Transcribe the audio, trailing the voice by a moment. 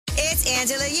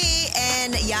Angela Yee,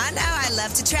 and y'all know I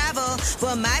love to travel.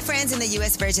 Well, my friends in the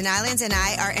U.S. Virgin Islands and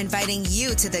I are inviting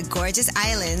you to the gorgeous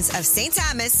islands of St.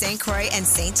 Thomas, St. Croix, and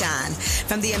St. John.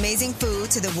 From the amazing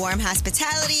food to the warm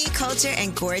hospitality, culture,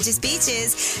 and gorgeous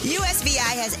beaches,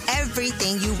 USVI has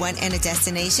everything you want in a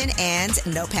destination, and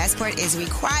no passport is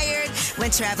required when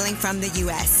traveling from the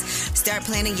U.S. Start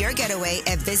planning your getaway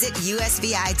at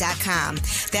visitusvi.com.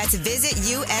 That's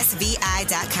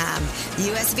visitusvi.com.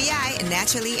 USVI,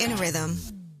 naturally in rhythm.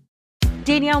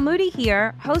 Danielle Moody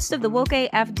here, host of the Woke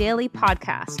AF Daily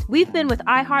podcast. We've been with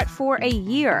iHeart for a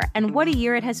year, and what a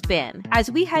year it has been.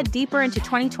 As we head deeper into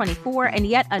 2024 and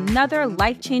yet another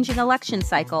life-changing election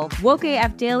cycle, Woke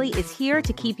AF Daily is here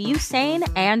to keep you sane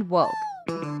and woke.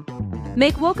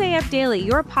 Make Woke AF Daily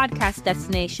your podcast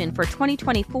destination for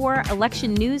 2024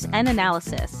 election news and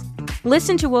analysis.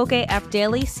 Listen to Woke AF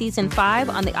Daily Season 5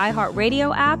 on the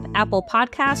iHeartRadio app, Apple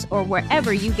Podcasts, or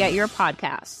wherever you get your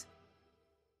podcasts.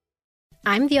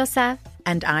 I'm Diosa.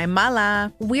 And I'm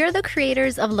Mala. We're the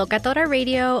creators of Locatora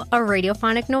Radio, a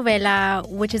radiophonic novela,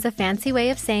 which is a fancy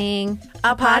way of saying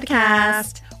a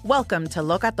podcast. Welcome to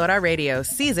Locatora Radio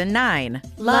Season 9.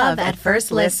 Love at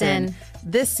First Listen.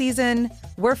 This season,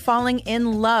 we're falling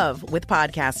in love with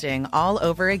podcasting all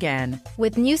over again.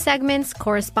 With new segments,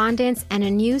 correspondence, and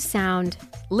a new sound.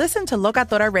 Listen to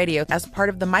Locatora Radio as part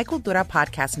of the My Cultura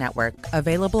Podcast Network,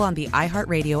 available on the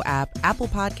iHeartRadio app, Apple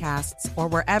Podcasts, or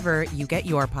wherever you get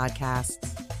your podcasts.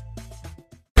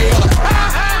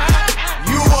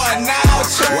 You are now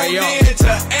tuned in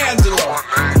to Angela,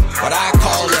 what I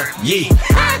call her Yee.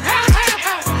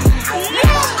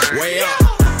 Way up.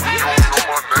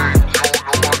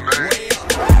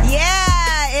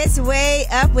 Way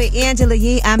Up with Angela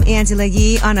Yee. I'm Angela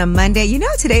Yee on a Monday. You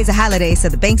know today's a holiday, so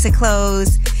the banks are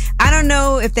closed. I don't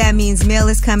know if that means mail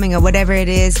is coming or whatever it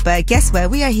is, but guess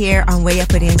what? We are here on Way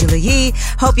Up with Angela Yee.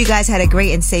 Hope you guys had a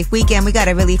great and safe weekend. We got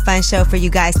a really fun show for you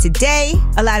guys today.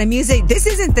 A lot of music. This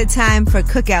isn't the time for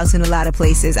cookouts in a lot of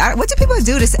places. What do people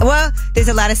do to... Well, there's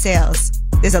a lot of sales.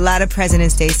 There's a lot of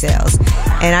President's Day sales.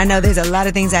 And I know there's a lot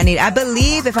of things I need. I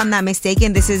believe, if I'm not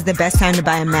mistaken, this is the best time to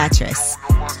buy a mattress.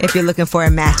 If you're looking for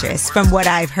a mattress, from what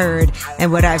I've heard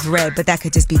and what I've read, but that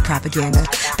could just be propaganda.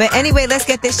 But anyway, let's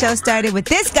get this show started with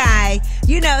this guy.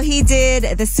 You know, he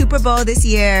did the Super Bowl this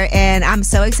year, and I'm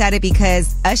so excited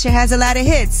because Usher has a lot of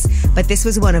hits, but this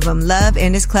was one of them, Love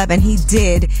in This Club, and he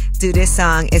did do this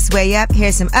song. It's Way Up.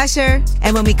 Here's some Usher.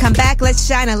 And when we come back, let's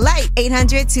shine a light.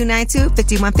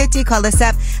 800-292-5150. Call us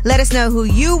up. Let us know who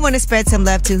you want to spread some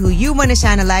love to, who you want to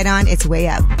shine a light on. It's Way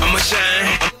Up. I'ma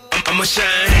shine. I'ma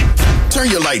shine. Turn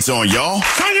your lights on, y'all.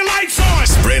 Turn your lights on.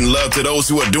 Spreading love to those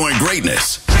who are doing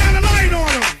greatness. Shine a light on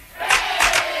them.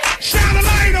 Shine a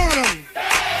light on them.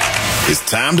 It's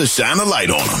time to shine a light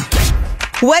on them.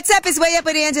 What's up? It's Way Up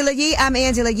with Angela Yee. I'm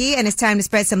Angela Yee, and it's time to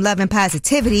spread some love and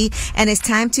positivity, and it's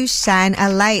time to shine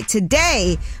a light.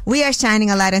 Today, we are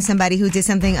shining a light on somebody who did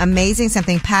something amazing,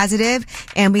 something positive,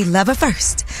 and we love her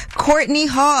first. Courtney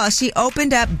Hall. She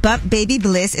opened up Bump Baby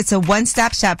Bliss. It's a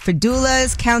one-stop shop for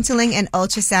doulas, counseling, and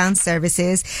ultrasound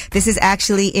services. This is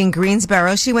actually in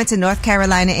Greensboro. She went to North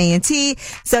Carolina A&T,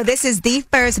 so this is the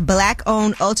first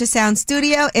Black-owned ultrasound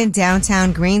studio in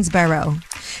downtown Greensboro.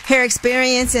 Her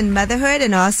experience in motherhood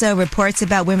and also reports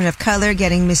about women of color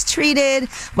getting mistreated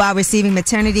while receiving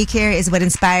maternity care is what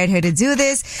inspired her to do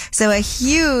this. So a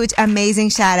huge, amazing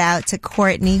shout out to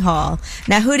Courtney Hall.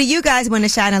 Now, who do you guys want to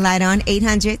shine a light on?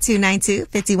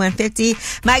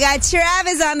 800-292-5150. My guy Trav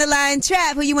is on the line.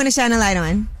 Trav, who you want to shine a light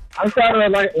on? I'm shining a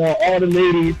light on all the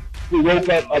ladies who woke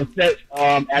up upset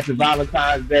after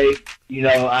Valentine's Day. You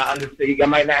know, I understand I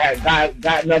might not have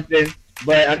got nothing,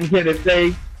 but I'm just here to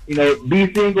say, you know,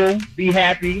 be single, be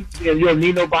happy. You don't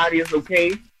need nobody. It's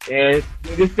okay. And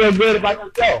just feel good about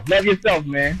yourself. Love yourself,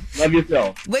 man. Love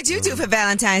yourself. What'd you do for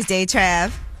Valentine's Day,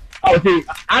 Trav? Oh, see,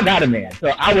 I got a man,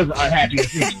 so I was unhappy to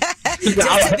see you.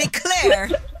 Just to be clear.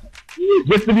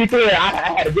 Just to be clear,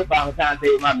 I had a good Valentine's Day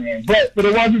with my man. But for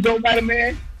the ones who don't got a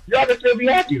man, y'all can still be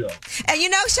happy, though. And, you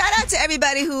know, shout out to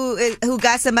everybody who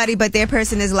got somebody, but their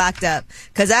person is locked up.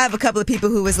 Because I have a couple of people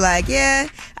who was like, yeah,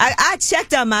 I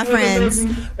checked on my friends.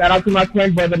 Shout out to my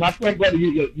twin brother. My twin brother,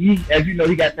 he, as you know,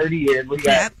 he got 30 years, but he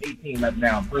got 18 left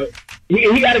now. But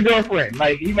he got a girlfriend.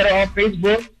 Like, he met her on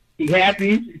Facebook. He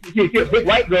happy. She's a big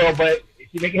white girl, but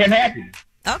she making him happy.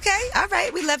 Okay, all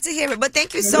right. We love to hear it. But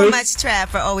thank you so much, Trav,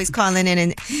 for always calling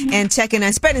in and checking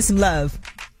and spreading some love.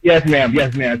 Yes, ma'am.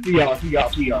 Yes, ma'am. See y'all.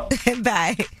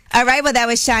 Bye. All right, well, that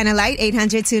was Shine a Light,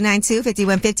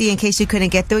 800-292-5150. In case you couldn't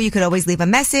get through, you could always leave a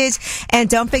message. And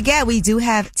don't forget, we do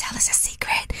have Tell Us a Secret.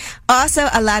 secret. Also,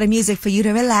 a lot of music for you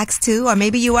to relax to, or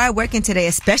maybe you are working today,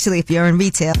 especially if you're in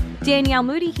retail. Danielle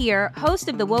Moody here, host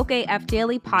of the Woke AF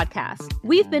Daily podcast.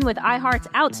 We've been with iHeart's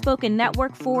Outspoken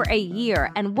Network for a year,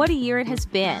 and what a year it has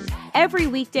been. Every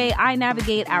weekday, I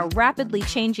navigate our rapidly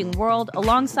changing world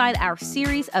alongside our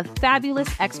series of fabulous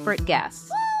expert guests.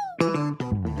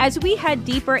 As we head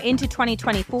deeper into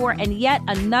 2024 and yet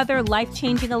another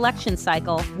life-changing election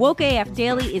cycle, Woke AF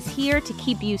Daily is here to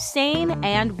keep you sane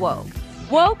and woke.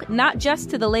 Woke not just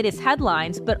to the latest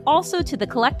headlines, but also to the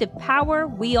collective power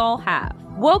we all have.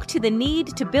 Woke to the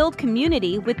need to build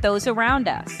community with those around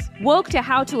us. Woke to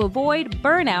how to avoid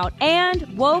burnout,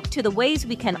 and woke to the ways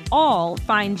we can all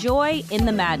find joy in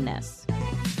the madness.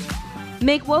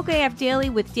 Make Woke AF Daily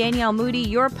with Danielle Moody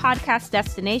your podcast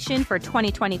destination for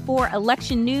 2024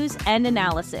 election news and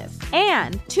analysis.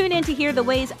 And tune in to hear the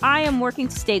ways I am working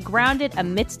to stay grounded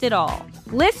amidst it all.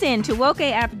 Listen to Woke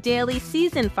AF Daily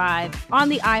Season 5 on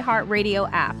the iHeartRadio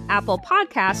app, Apple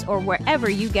Podcasts, or wherever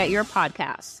you get your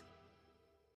podcasts.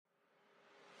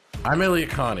 I'm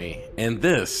Elliot Connie, and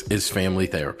this is Family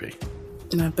Therapy.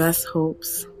 My best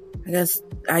hopes, I guess,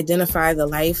 identify the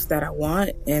life that I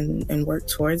want and work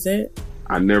towards it.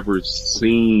 I never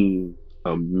seen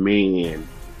a man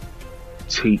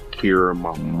take care of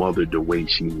my mother the way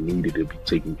she needed to be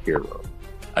taken care of.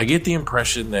 I get the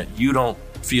impression that you don't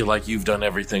feel like you've done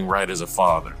everything right as a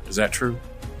father. Is that true?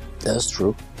 That's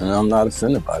true, and I'm not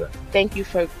offended by that. Thank you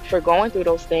for going through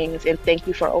those things, and thank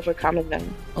you for overcoming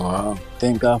them. Wow.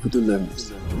 Thank God for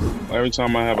deliverance. Every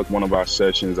time I have one of our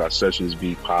sessions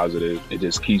be positive. It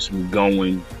just keeps me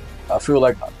going. I feel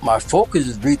like my focus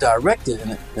is redirected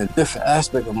in a different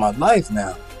aspect of my life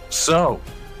now. So,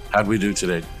 how'd we do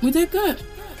today? We did good.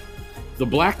 The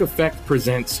Black Effect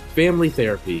presents Family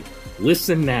Therapy.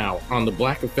 Listen now on the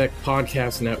Black Effect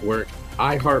Podcast Network,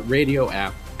 iHeartRadio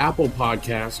app, Apple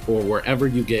Podcasts, or wherever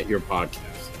you get your podcasts.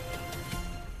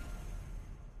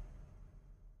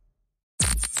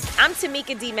 I'm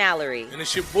Tamika D. Mallory. And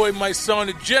it's your boy, my son,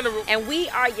 the General. And we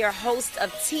are your hosts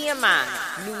of TMI.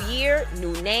 New year,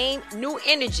 new name, new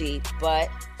energy, but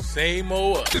same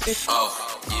old us.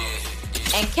 Oh,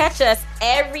 yeah. And catch us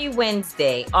every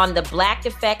Wednesday on the Black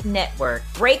Effect Network,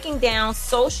 breaking down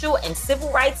social and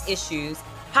civil rights issues,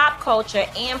 pop culture,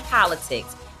 and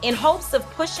politics in hopes of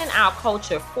pushing our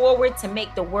culture forward to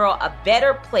make the world a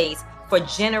better place for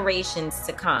generations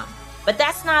to come. But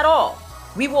that's not all.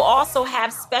 We will also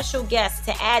have special guests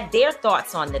to add their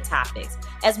thoughts on the topics,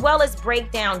 as well as break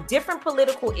down different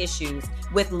political issues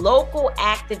with local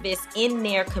activists in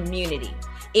their community.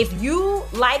 If you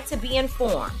like to be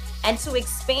informed and to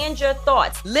expand your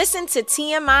thoughts, listen to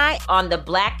TMI on the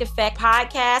Black Effect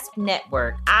Podcast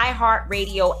Network,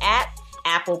 iHeartRadio app,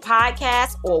 Apple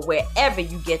Podcasts, or wherever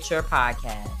you get your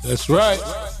podcasts. That's right.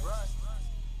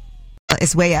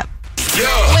 It's way up.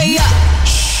 Yeah. Way up.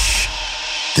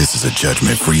 This is a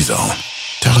judgment-free zone.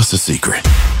 Tell us a secret.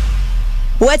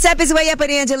 What's up? It's Way Up with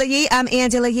Angela Yee. I'm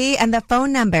Angela Yee, and the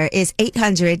phone number is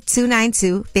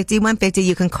 800-292-5150.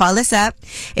 You can call us up.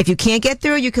 If you can't get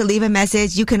through, you can leave a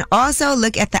message. You can also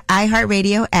look at the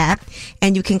iHeartRadio app,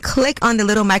 and you can click on the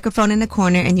little microphone in the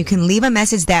corner, and you can leave a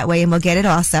message that way, and we'll get it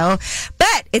also.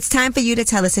 But it's time for you to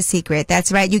tell us a secret.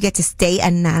 That's right. You get to stay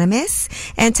anonymous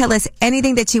and tell us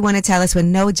anything that you want to tell us with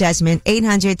no judgment.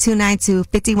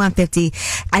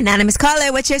 800-292-5150. Anonymous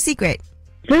caller, what's your secret?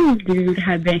 This dude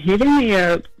had been hitting me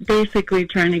up, basically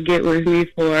trying to get with me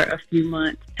for a few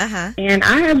months. And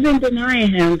I have been denying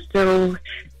him. So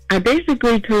I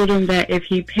basically told him that if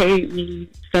he paid me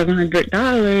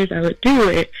 $700, I would do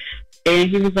it.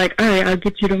 And he was like, all right, I'll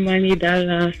get you the money,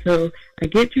 da-da-da. So I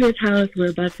get to his house,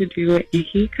 we're about to do it, and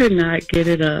he could not get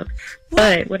it up.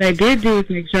 But what I did do is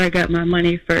make sure I got my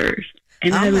money first.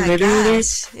 And I literally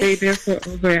stayed there for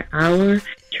over an hour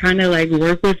trying to,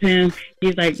 work with him.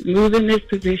 He's like, move in this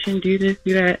position, do this,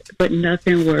 do that, but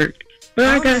nothing worked. But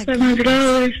I got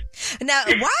 $700. Now,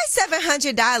 why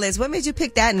 $700? What made you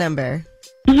pick that number?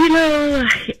 You know,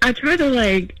 I tried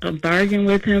to, bargain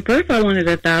with him. First, I wanted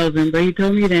 $1,000, but he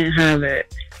told me he didn't have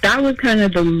it. That was kind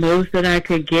of the most that I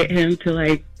could get him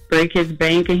to, break his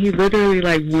bank. And he literally,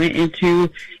 went into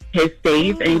his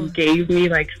safe and gave me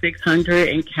 $600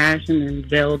 in cash and then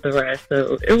Zelled the rest.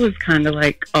 So it was kind of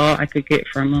all I could get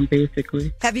from him,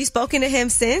 basically. Have you spoken to him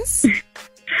since?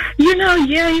 You know,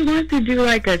 yeah, he wants to do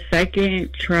a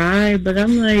second try, but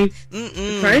I'm like,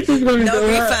 the price is going to go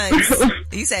refunds. up.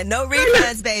 You said no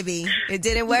refunds, baby. It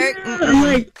didn't work? Yeah, I'm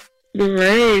like,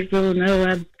 right. So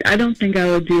no, I don't think I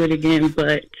would do it again,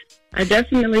 but I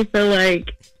definitely feel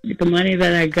like the money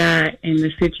that I got in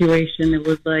the situation, it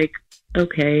was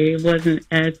okay, it wasn't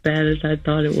as bad as I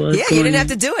thought it was. Yeah, you didn't have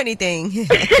to do anything.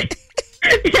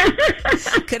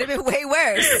 Could have been way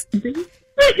worse.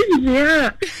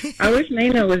 Yeah. I wish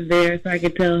Nana was there so I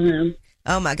could tell him.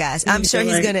 Oh my gosh. I'm sure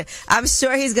he's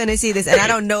gonna see this, and I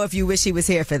don't know if you wish he was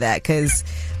here for that, because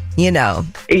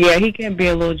Yeah, he can be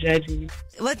a little judgy.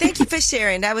 Well, thank you for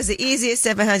sharing. That was the easiest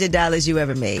 $700 you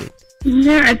ever made.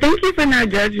 Yeah, thank you for not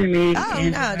judging me. Oh,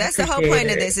 no, that's the whole point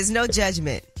of this. Is no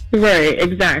judgment. Right,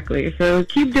 exactly. So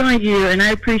keep doing you, and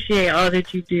I appreciate all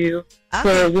that you do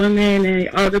for women and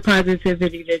all the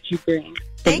positivity that you bring.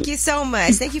 Thank you so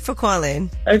much. Thank you for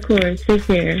calling. Of course. Take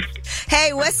care.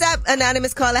 Hey, what's up,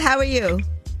 anonymous caller? How are you?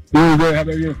 Doing good. How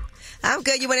about you? I'm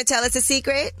good. You want to tell us a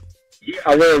secret? Yeah,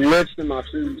 I wear lifts in my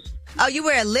shoes. Oh, you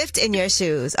wear a lift in your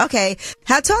shoes. Okay.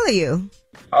 How tall are you?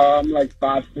 I'm like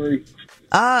 5'3".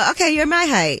 Oh, okay. You're my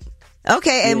height.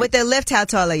 Okay. And with the lift, how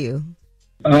tall are you?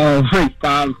 Like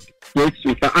 5'6".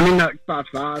 I mean, not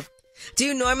 5'5". Do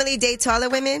you normally date taller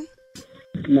women?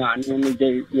 No, I normally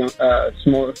date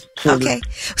smaller. Okay.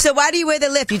 So why do you wear the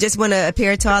lift? You just want to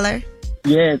appear taller?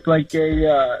 Yeah, it's like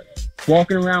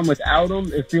walking around without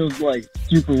them, it feels like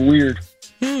super weird.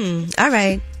 All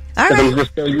right. I'm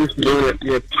just so used to doing it.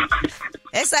 Yeah.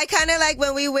 It's like kind of like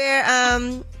when we wear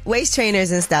waist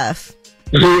trainers and stuff.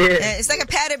 Yeah. It's like a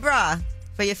padded bra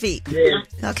for your feet. Yeah.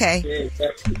 Okay. Yeah,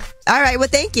 exactly. All right. Well,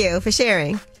 thank you for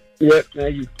sharing. Yep,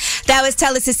 thank you. That was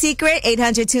Tell Us a Secret,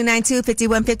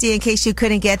 800-292-5150 in case you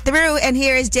couldn't get through. And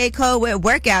here is J. Cole with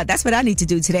Workout. That's what I need to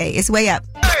do today. It's way up.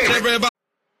 Hey, everybody.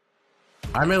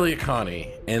 I'm Elliot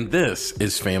Connie, and this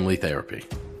is Family Therapy.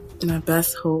 My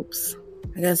best hopes,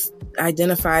 I guess,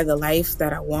 identify the life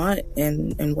that I want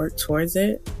and work towards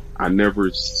it. I never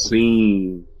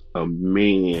seen a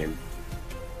man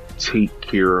take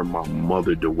care of my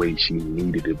mother the way she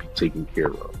needed to be taken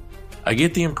care of. I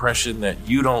get the impression that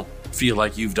you don't feel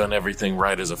like you've done everything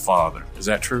right as a father. Is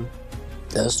that true?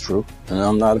 That's true, and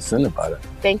I'm not offended by that.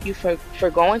 Thank you for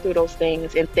going through those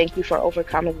things, and thank you for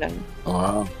overcoming them.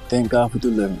 Wow. Thank God for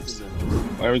deliverance.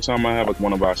 Every time I have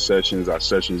one of our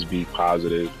sessions be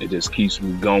positive. It just keeps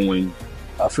me going.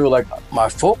 I feel like my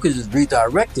focus is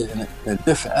redirected in a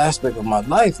different aspect of my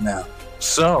life now.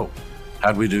 So,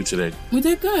 how'd we do today? We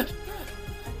did good.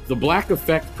 The Black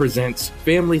Effect presents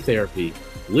Family Therapy.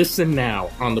 Listen now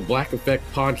on the Black Effect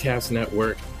Podcast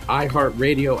Network,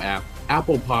 iHeartRadio app,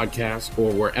 Apple Podcasts,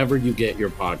 or wherever you get your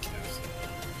podcasts.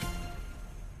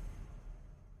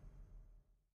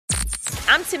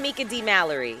 I'm Tamika D.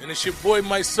 Mallory. And it's your boy,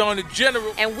 my son, the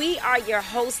General. And we are your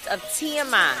hosts of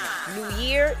TMI. New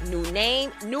year, new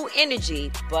name, new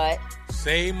energy, but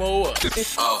same old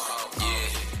us. Oh, yeah.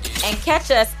 And catch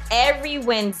us every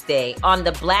Wednesday on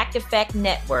the Black Effect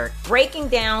Network, breaking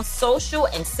down social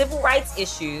and civil rights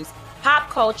issues, pop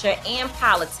culture, and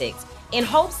politics in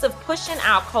hopes of pushing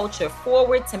our culture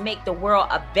forward to make the world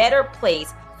a better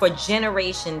place for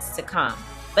generations to come.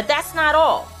 But that's not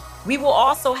all. We will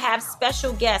also have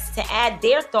special guests to add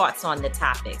their thoughts on the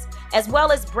topics, as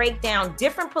well as break down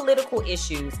different political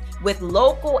issues with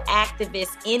local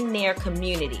activists in their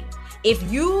community.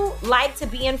 If you like to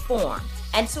be informed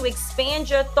and to expand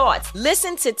your thoughts,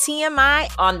 listen to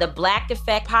TMI on the Black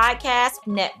Effect Podcast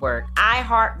Network,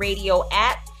 iHeartRadio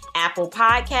app, Apple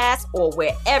Podcasts, or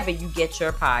wherever you get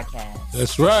your podcasts.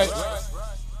 That's right.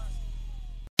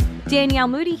 Danielle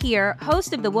Moody here,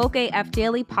 host of the Woke AF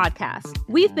Daily podcast.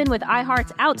 We've been with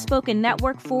iHeart's Outspoken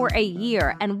Network for a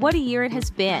year, and what a year it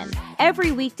has been.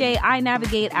 Every weekday, I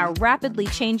navigate our rapidly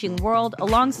changing world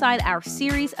alongside our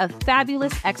series of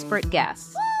fabulous expert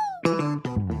guests.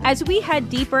 As we head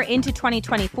deeper into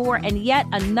 2024 and yet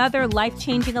another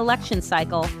life-changing election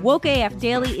cycle, Woke AF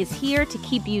Daily is here to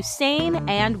keep you sane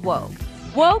and woke.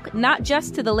 Woke not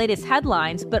just to the latest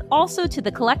headlines, but also to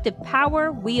the collective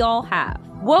power we all have.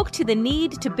 Woke to the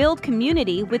need to build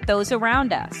community with those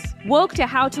around us. Woke to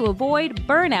how to avoid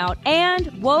burnout, and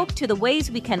woke to the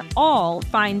ways we can all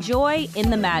find joy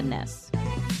in the madness.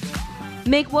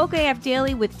 Make Woke AF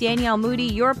Daily with Danielle Moody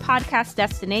your podcast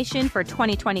destination for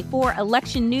 2024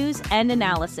 election news and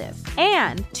analysis.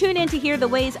 And tune in to hear the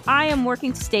ways I am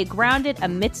working to stay grounded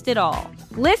amidst it all.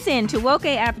 Listen to Woke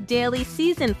AF Daily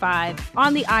Season 5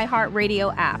 on the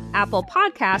iHeartRadio app, Apple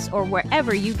Podcasts, or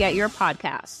wherever you get your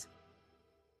podcasts.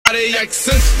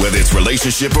 Whether it's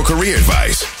relationship or career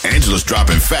advice, Angela's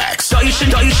dropping facts. You should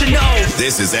know.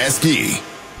 This is Ask Yee.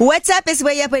 What's up? It's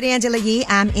Way Up with Angela Yee.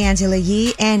 I'm Angela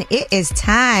Yee, and it is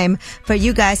time for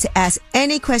you guys to ask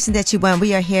any question that you want.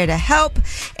 We are here to help.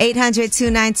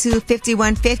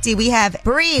 800-292-5150. We have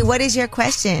Bree. What is your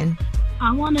question?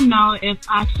 I want to know if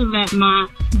I should let my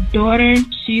daughter,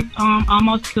 she's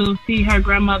almost 2, see her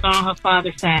grandmother on her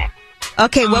father's side.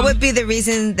 Okay, what would be the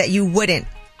reason that you wouldn't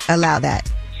allow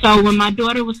that? So when my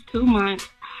daughter was 2 months,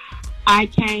 I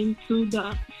came to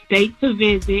the state to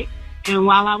visit, and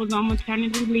while I was on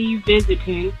maternity leave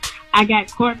visiting, I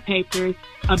got court papers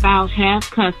about half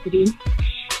custody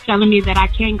telling me that I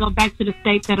can't go back to the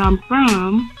state that I'm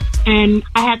from, and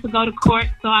I had to go to court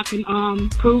so I can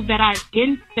prove that I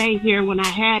didn't stay here when I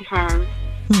had her.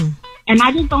 And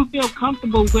I just don't feel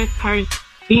comfortable with her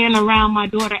being around my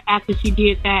daughter after she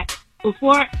did that.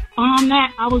 Before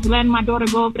that, I was letting my daughter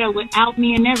go over there without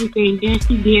me and everything. Then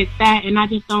she did that, and I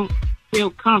just don't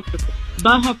feel comfortable.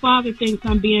 But her father thinks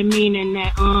I'm being mean and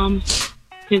that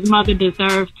his mother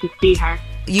deserves to see her.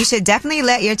 You should definitely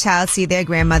let your child see their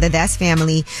grandmother. That's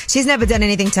family. She's never done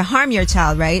anything to harm your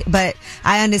child, right? But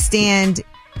I understand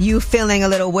you feeling a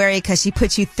little worried because she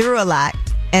put you through a lot.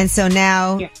 And so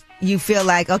now you feel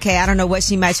like, okay, I don't know what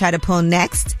she might try to pull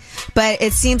next. But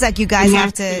it seems like you guys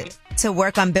have to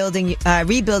work on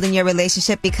rebuilding your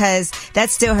relationship because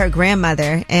that's still her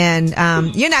grandmother.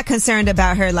 And you're not concerned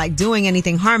about her like doing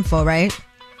anything harmful, right?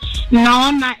 No,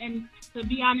 I'm not. And to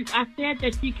be honest, I said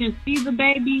that she can see the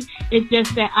baby. It's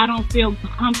just that I don't feel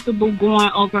comfortable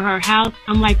going over her house.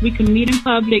 I'm like, we can meet in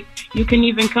public. You can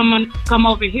even come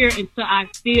over here until I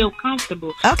feel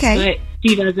comfortable. Okay. But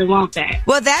she doesn't want that.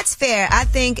 Well, that's fair. I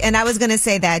think, and I was going to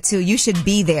say that too, you should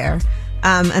be there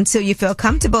until you feel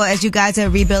comfortable as you guys are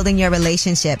rebuilding your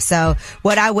relationship. So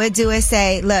what I would do is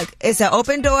say, look, it's an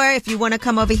open door if you want to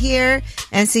come over here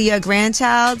and see your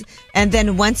grandchild. And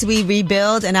then once we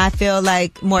rebuild and I feel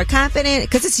like more confident,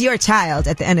 because it's your child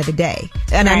at the end of the day.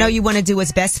 And I know you want to do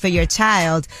what's best for your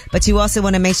child, but you also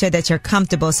want to make sure that you're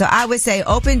comfortable. So I would say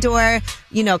open door,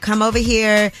 come over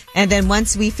here. And then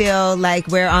once we feel like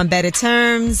we're on better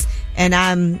terms and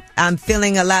I'm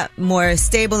feeling a lot more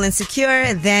stable and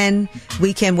secure, then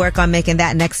we can work on making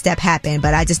that next step happen.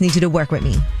 But I just need you to work with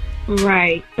me.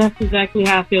 Right. That's exactly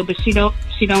how I feel. But she don't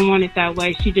want it that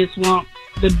way. She just wants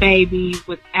the baby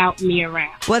without me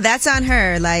around. Well, that's on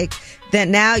her. Like, that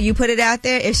now you put it out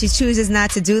there. If she chooses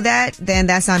not to do that, then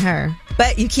that's on her.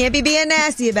 But you can't be being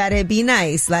nasty about it. Be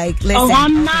nice. Like, listen. Oh,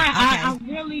 I'm not. Okay. I'm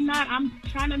really not. I'm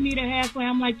trying to meet her halfway.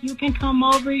 I'm like, you can come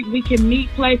over. We can meet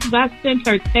places. I sent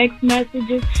her text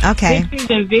messages, pictures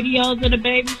and videos of the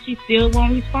baby. She still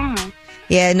won't respond.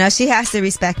 Yeah, no, she has to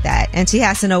respect that. And she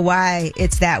has to know why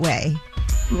it's that way.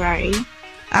 Right.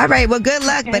 All right. Well, good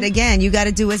luck. Okay. But again, you got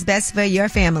to do what's best for your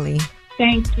family.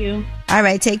 Thank you. All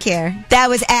right. Take care. That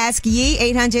was Ask Yee.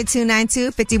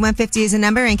 800-292-5150 is the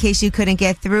number in case you couldn't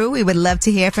get through. We would love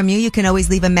to hear from you. You can always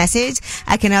leave a message.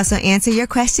 I can also answer your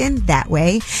question that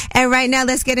way. And right now,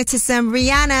 let's get into some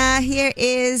Rihanna. Here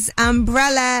is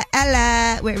Umbrella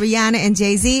Ella with Rihanna and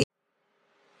Jay-Z.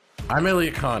 I'm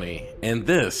Elliot Connie, and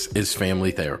this is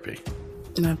Family Therapy.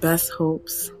 My best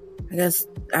hopes, I guess,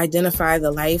 identify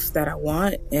the life that I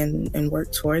want and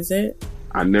work towards it.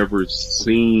 I never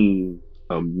seen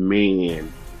a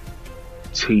man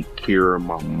take care of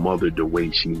my mother the way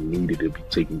she needed to be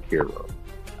taken care of.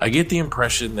 I get the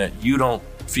impression that you don't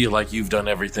feel like you've done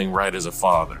everything right as a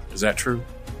father. Is that true?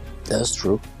 That's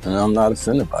true, and I'm not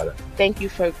offended by that. Thank you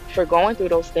for going through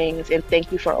those things, and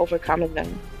thank you for overcoming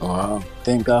them. Wow.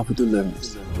 Thank God for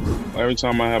deliverance. Every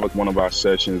time I have one of our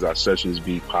sessions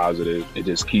be positive. It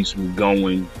just keeps me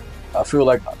going. I feel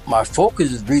like my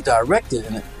focus is redirected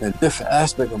in a different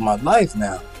aspect of my life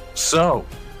now. So,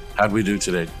 how'd we do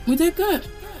today? We did good.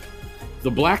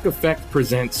 The Black Effect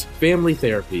presents Family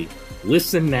Therapy.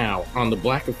 Listen now on the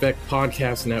Black Effect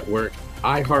Podcast Network,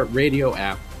 iHeartRadio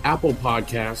app, Apple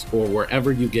Podcasts, or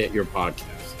wherever you get your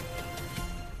podcasts.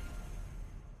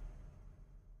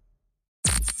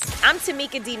 I'm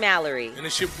Tamika D. Mallory. And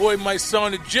it's your boy, my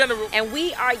son, the General. And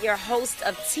we are your hosts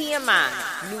of TMI.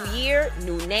 New year,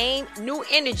 new name, new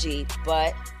energy,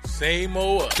 but same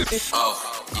old us.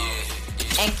 Oh,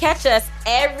 yeah. And catch us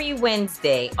every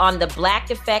Wednesday on the Black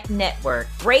Effect Network,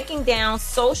 breaking down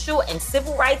social and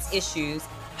civil rights issues,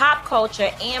 pop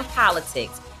culture, and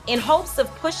politics, in hopes of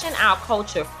pushing our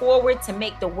culture forward to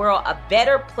make the world a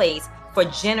better place for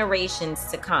generations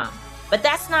to come. But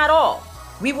that's not all.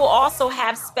 We will also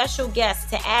have special guests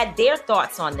to add their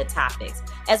thoughts on the topics,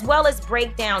 as well as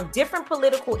break down different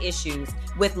political issues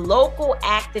with local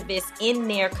activists in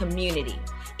their community.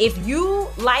 If you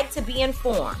like to be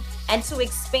informed and to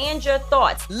expand your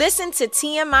thoughts, listen to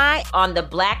TMI on the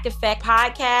Black Effect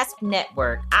Podcast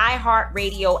Network,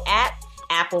 iHeartRadio app,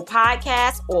 Apple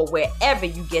Podcasts, or wherever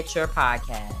you get your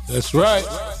podcasts. That's right.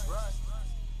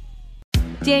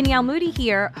 Danielle Moody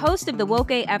here, host of the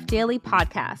Woke AF Daily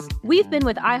podcast. We've been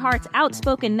with iHeart's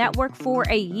Outspoken Network for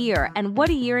a year, and what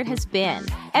a year it has been.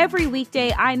 Every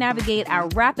weekday, I navigate our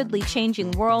rapidly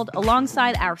changing world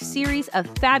alongside our series of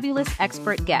fabulous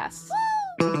expert guests.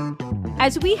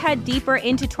 As we head deeper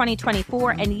into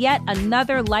 2024 and yet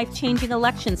another life-changing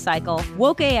election cycle,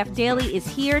 Woke AF Daily is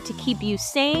here to keep you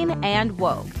sane and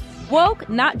woke. Woke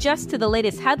not just to the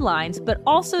latest headlines, but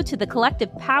also to the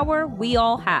collective power we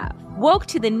all have. Woke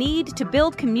to the need to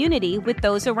build community with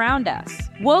those around us.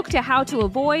 Woke to how to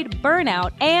avoid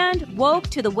burnout, and woke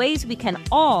to the ways we can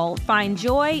all find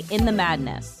joy in the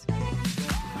madness.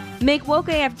 Make Woke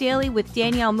AF Daily with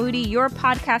Danielle Moody your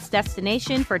podcast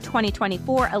destination for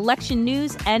 2024 election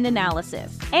news and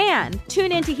analysis. And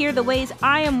tune in to hear the ways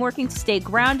I am working to stay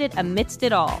grounded amidst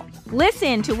it all.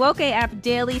 Listen to Woke AF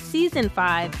Daily Season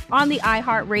 5 on the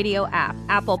iHeartRadio app,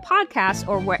 Apple Podcasts,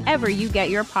 or wherever you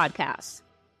get your podcasts.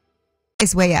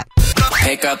 It's Way Up.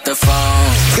 Pick up the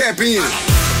phone. Tap in.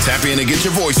 Tap in and get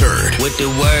your voice heard. What the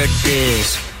word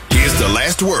is. Here's the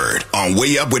last word on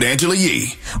Way Up with Angela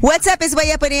Yee. What's up? It's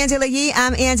Way Up with Angela Yee.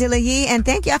 I'm Angela Yee, and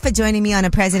thank y'all for joining me on a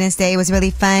President's Day. It was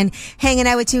really fun hanging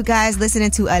out with you guys,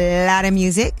 listening to a lot of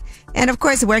music. And of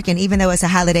course, working, even though it's a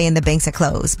holiday and the banks are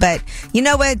closed. But you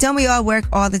know what? Don't we all work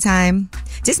all the time?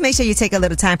 Just make sure you take a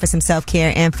little time for some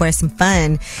self-care and for some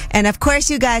fun. And of course,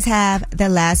 you guys have the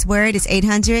last word. It's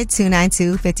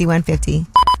 800-292-5150.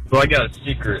 So I got a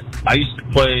secret. I used to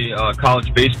play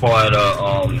college baseball at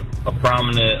a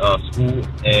prominent school,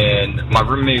 and my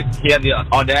roommate, he had the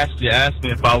audacity to ask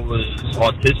me if I was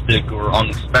autistic or on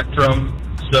the spectrum.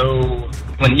 So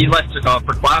when he left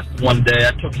for class one day,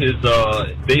 I took his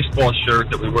baseball shirt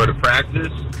that we wear to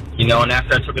practice, and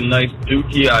after I took a nice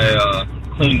dookie, I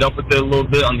cleaned up with it a little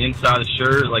bit on the inside of the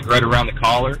shirt, like right around the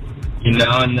collar, and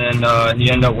then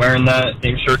he ended up wearing that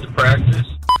same shirt to practice.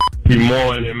 Good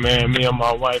morning, man. Me and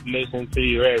my wife listen to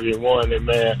you every morning,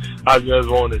 man. I just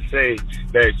want to say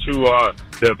that you are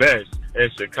the best in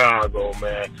Chicago,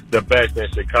 man. The best in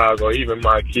Chicago. Even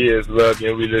my kids love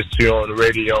you. We listen to you on the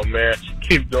radio, man.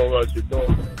 Keep doing what you're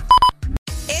doing.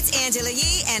 It's Angela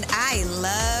Yee, and I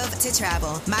love to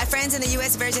travel. My friends in the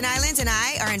U.S. Virgin Islands and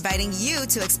I are inviting you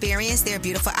to experience their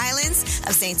beautiful islands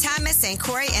of St. Thomas, St.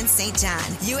 Croix, and St. John.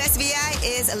 USVI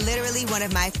is literally one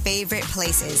of my favorite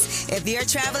places. If you're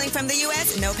traveling from the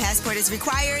U.S., no passport is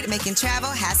required, making travel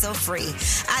hassle-free.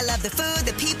 I love the food,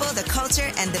 the people, the culture,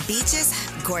 and the beaches.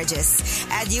 Gorgeous.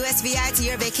 Add USVI to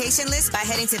your vacation list by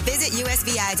heading to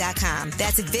visitusvi.com.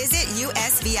 That's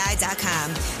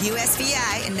visitusvi.com.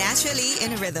 USVI, naturally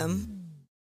in rhythm.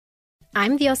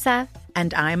 I'm Diosa.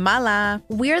 And I'm Mala.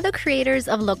 We're the creators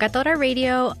of Locatora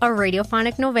Radio, a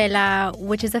radiophonic novela,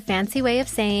 which is a fancy way of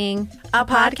saying a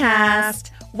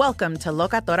podcast. Welcome to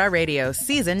Locatora Radio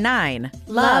Season 9.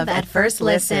 Love at First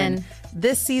Listen.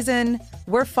 This season,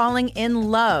 we're falling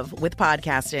in love with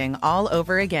podcasting all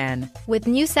over again. With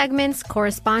new segments,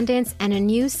 correspondence, and a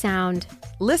new sound.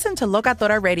 Listen to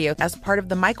Locatora Radio as part of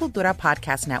the Michael Dura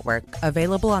Podcast Network,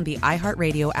 available on the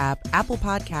iHeartRadio app, Apple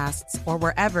Podcasts, or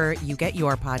wherever you get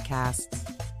your podcasts.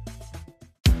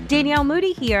 Danielle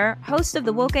Moody here, host of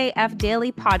the Woke AF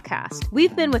Daily podcast.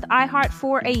 We've been with iHeart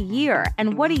for a year,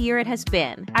 and what a year it has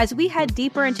been. As we head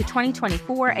deeper into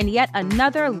 2024 and yet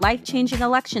another life-changing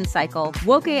election cycle,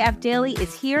 Woke AF Daily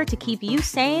is here to keep you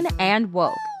sane and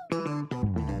woke.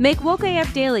 Make Woke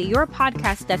AF Daily your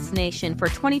podcast destination for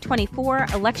 2024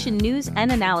 election news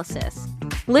and analysis.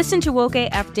 Listen to Woke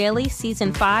AF Daily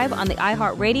Season 5 on the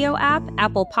iHeartRadio app,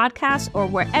 Apple Podcasts, or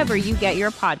wherever you get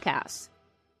your podcasts.